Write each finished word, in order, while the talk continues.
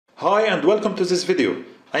Hi and welcome to this video.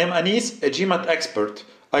 I am Anis, a GMAT expert.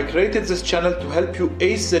 I created this channel to help you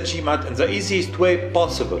ace the GMAT in the easiest way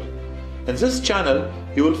possible. In this channel,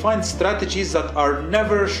 you will find strategies that are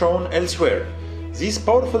never shown elsewhere. These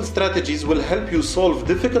powerful strategies will help you solve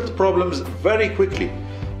difficult problems very quickly.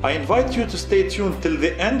 I invite you to stay tuned till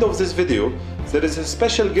the end of this video. There is a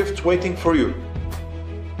special gift waiting for you.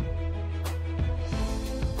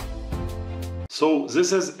 So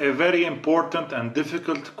this is a very important and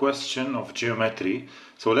difficult question of geometry.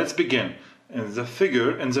 So let's begin. In the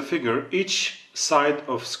figure, each side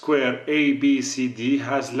of square ABCD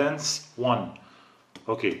has length 1.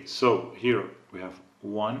 Okay, so here we have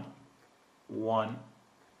 1, 1,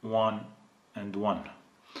 1, and 1.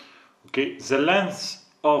 Okay, the length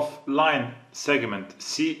of line segment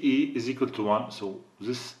CE is equal to 1, so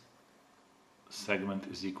this segment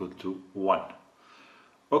is equal to 1.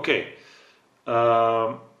 Okay.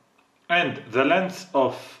 And the length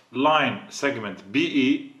of line segment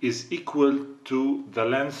BE is equal to the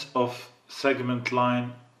length of segment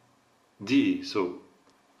line DE. So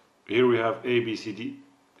here we have ABCD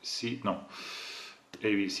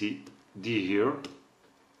here.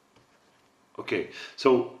 Okay,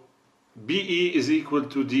 so BE is equal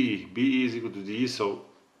to DE. BE is equal to DE, so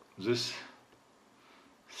this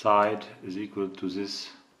side is equal to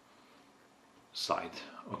this side.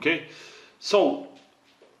 Okay. So,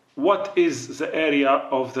 what is the area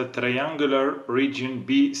of the triangular region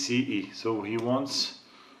BCE? So, he wants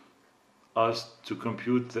us to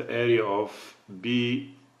compute the area of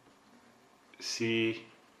BCE.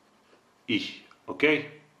 Okay?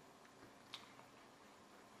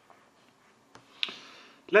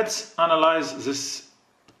 Let's analyze this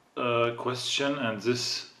question and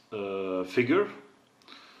this figure.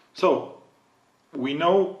 So, we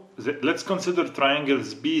know that, let's consider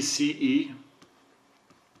triangles BCE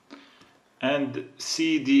and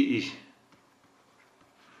CDE.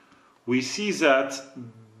 We see that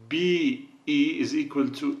BE is equal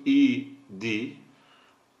to ED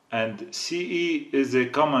and CE is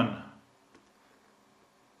common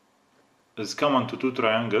to two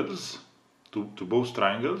triangles, to both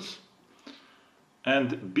triangles,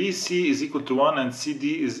 and BC is equal to 1 and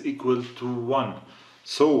CD is equal to 1.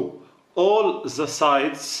 So all the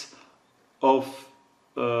sides of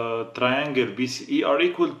triangle BCE are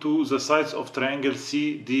equal to the sides of triangle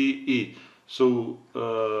CDE. So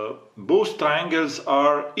both triangles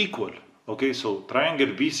are equal. Okay, so triangle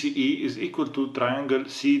BCE is equal to triangle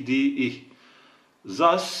CDE.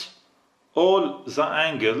 Thus, all the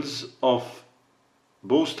angles of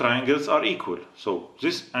both triangles are equal. So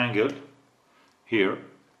this angle here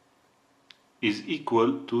is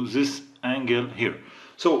equal to this angle here.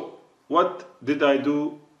 So what did I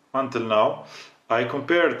do until now? I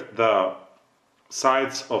compared the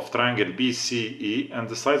sides of triangle BCE and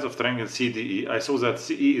the sides of triangle CDE. I saw that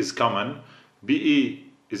CE is common, BE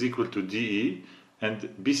is equal to DE, and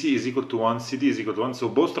BC is equal to 1, CD is equal to 1. So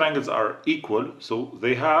both triangles are equal, so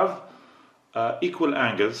they have equal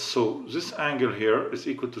angles. So this angle here is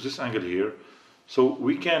equal to this angle here. So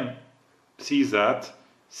we can see that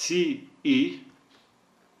CE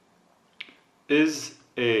is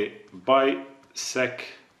a bisectrix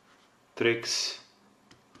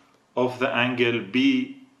of the angle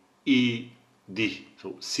BED.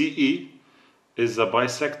 So CE is the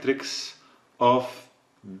bisectrix of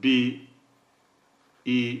BED.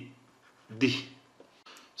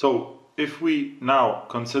 So if we now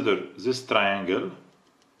consider this triangle,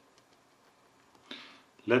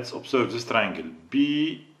 let's observe this triangle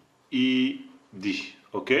BED.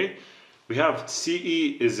 Okay, we have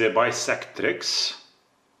CE is a bisectrix.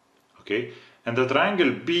 Okay, and the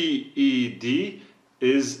triangle BED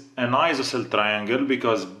is an isosceles triangle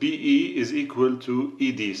because BE is equal to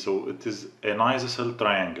ED, so it is an isosceles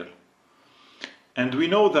triangle. And we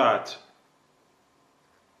know that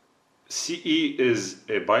CE is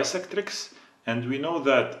a bisectrix, and we know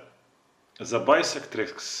that the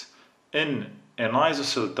bisectrix in an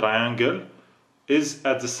isosceles triangle is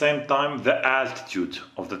at the same time the altitude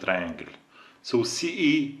of the triangle. So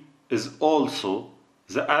CE is also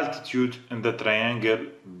the altitude in the triangle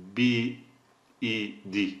BED.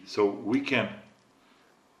 So we can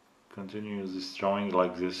continue this drawing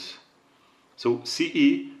like this. So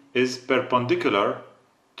CE is perpendicular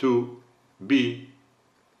to BD.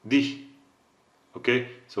 Okay,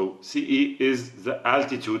 so CE is the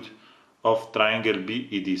altitude of triangle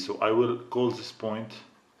BED. So I will call this point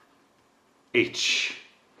H.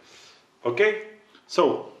 Okay,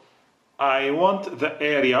 so I want the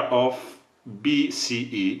area of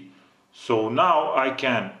BCE. So now I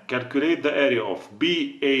can calculate the area of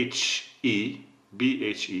BHE.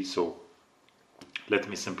 So let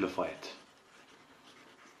me simplify it.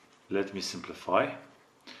 Let me simplify.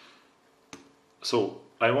 So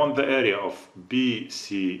I want the area of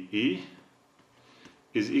BCE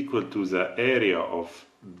is equal to the area of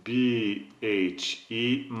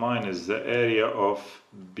BHE minus the area of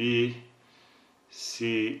BCH.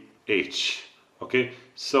 Okay,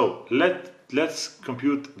 so let's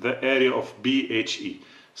compute the area of BHE.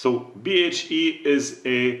 So BHE is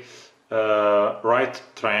a right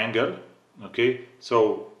triangle. Okay,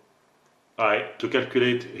 so to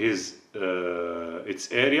calculate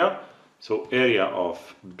its area, so area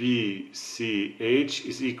of BCH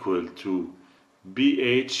is equal to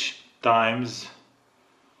BH times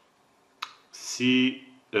HE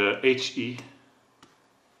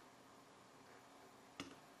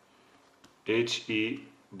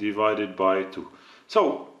divided by 2.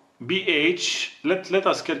 So BH, let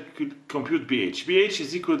us compute BH. BH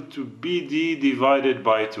is equal to BD divided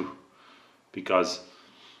by 2, because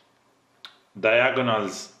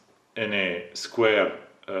diagonals in a square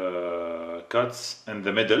cuts in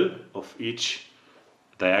the middle of each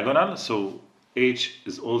diagonal, so H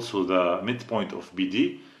is also the midpoint of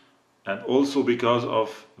BD, and also because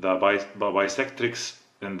of the bisectrix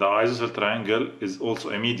in the isosceles triangle is also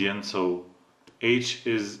a median, so H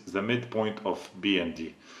is the midpoint of B and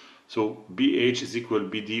D. So BH is equal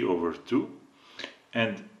BD over 2.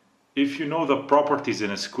 And if you know the properties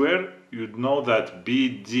in a square, you'd know that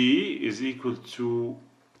BD is equal to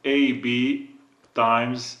AB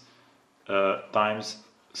times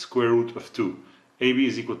square root of 2. AB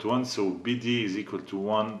is equal to 1, so BD is equal to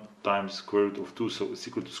 1 times square root of 2, so it's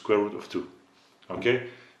equal to square root of 2. Okay,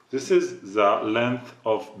 this is the length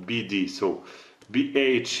of BD, so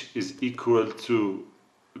BH is equal to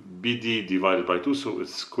BD divided by 2, so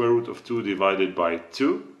it's square root of 2 divided by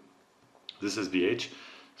 2. This is BH,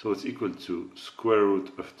 so it's equal to square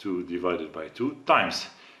root of 2 divided by 2 times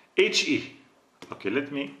HE. Okay,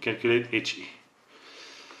 let me calculate HE.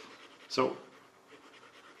 So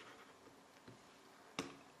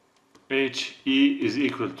HE is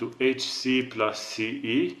equal to HC plus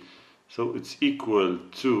CE, so it's equal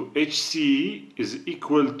to HC is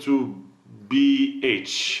equal to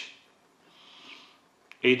BH.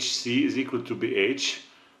 HC is equal to BH.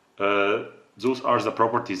 Those are the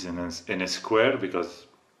properties in a square, because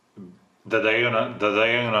the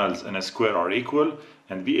diagonals in a square are equal,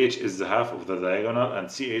 and BH is the half of the diagonal and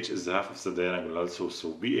CH is the half of the diagonal also,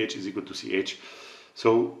 so BH is equal to CH,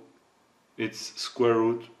 so it's square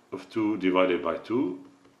root of 2 divided by 2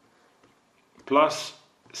 plus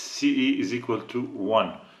CE is equal to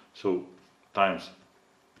 1, so times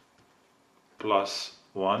plus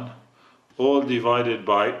 1 all divided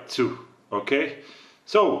by 2. Okay,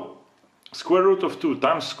 so square root of 2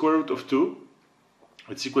 times square root of 2,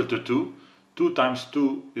 it's equal to 2. 2 times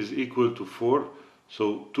 2 is equal to 4,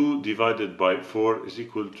 so 2 divided by 4 is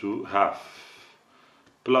equal to half,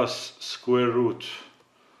 plus square root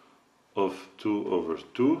of 2 over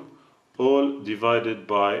 2 all divided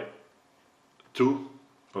by 2.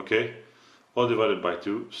 Okay, all divided by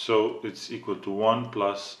 2, so it's equal to 1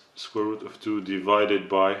 plus square root of 2 divided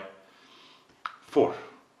by 4.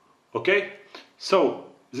 Okay, so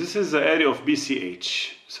this is the area of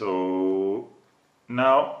BCH. So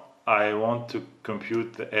now I want to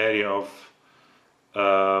compute the area of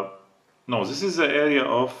no, this is the area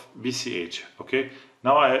of BCH. Okay,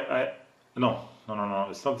 now no,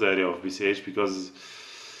 it's not the area of BCH, because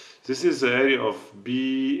this is the area of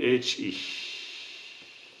BHE.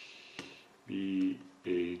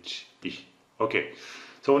 Okay,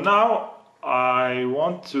 so now I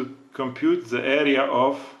want to compute the area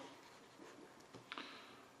of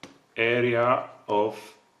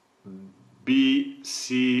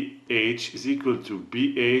BCH is equal to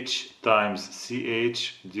BH times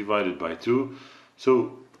CH divided by 2.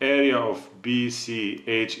 So area of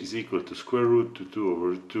BCH is equal to square root to 2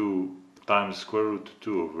 over 2 times square root to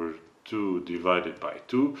 2 over 2 divided by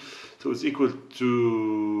 2. So it's equal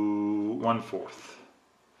to 1/4.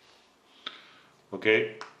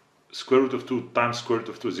 Okay, square root of 2 times square root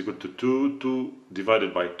of 2 is equal to 2. 2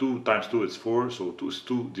 divided by 2 times 2 is 4, so 2 is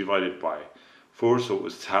 2 divided by 4, so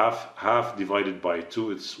it's half. Half divided by 2,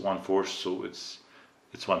 it's 1/4, so it's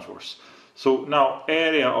 1/4. So now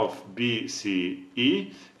area of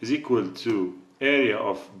BCE is equal to area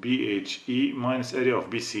of BHE minus area of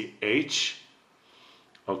BCH.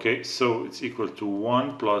 Okay, so it's equal to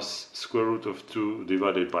 1 plus square root of 2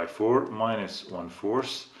 divided by 4 minus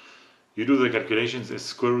 1/4. You do the calculations, it's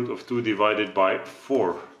square root of 2 divided by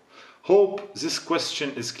 4. Hope this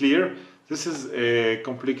question is clear. This is a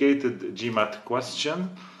complicated GMAT question.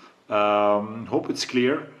 Hope it's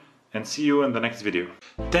clear. and see you in the next video.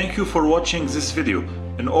 Thank you for watching this video.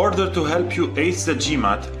 In order to help you ace the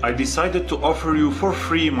GMAT, I decided to offer you for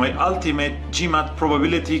free my ultimate GMAT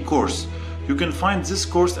probability course. You can find this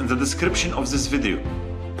course in the description of this video.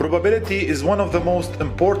 Probability is one of the most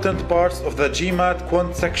important parts of the GMAT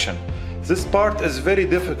quant section. This part is very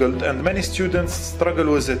difficult and many students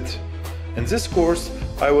struggle with it. In this course,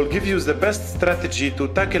 I will give you the best strategy to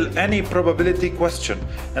tackle any probability question,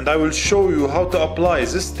 and I will show you how to apply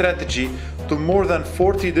this strategy to more than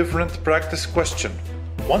 40 different practice questions.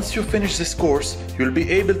 Once you finish this course, you'll be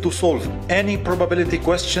able to solve any probability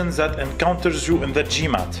questions that encounters you in the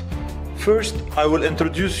GMAT. First, I will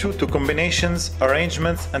introduce you to combinations,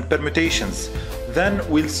 arrangements, and permutations. Then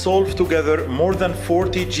we'll solve together more than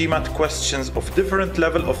 40 GMAT questions of different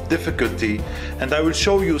level of difficulty, and I will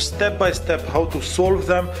show you step by step how to solve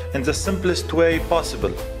them in the simplest way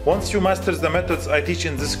possible. Once you master the methods I teach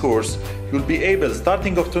in this course, you'll be able,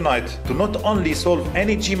 starting off tonight, to not only solve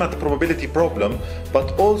any GMAT probability problem,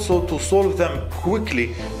 but also to solve them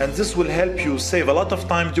quickly, and this will help you save a lot of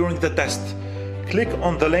time during the test. Click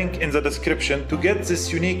on the link in the description to get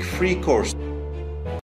this unique free course.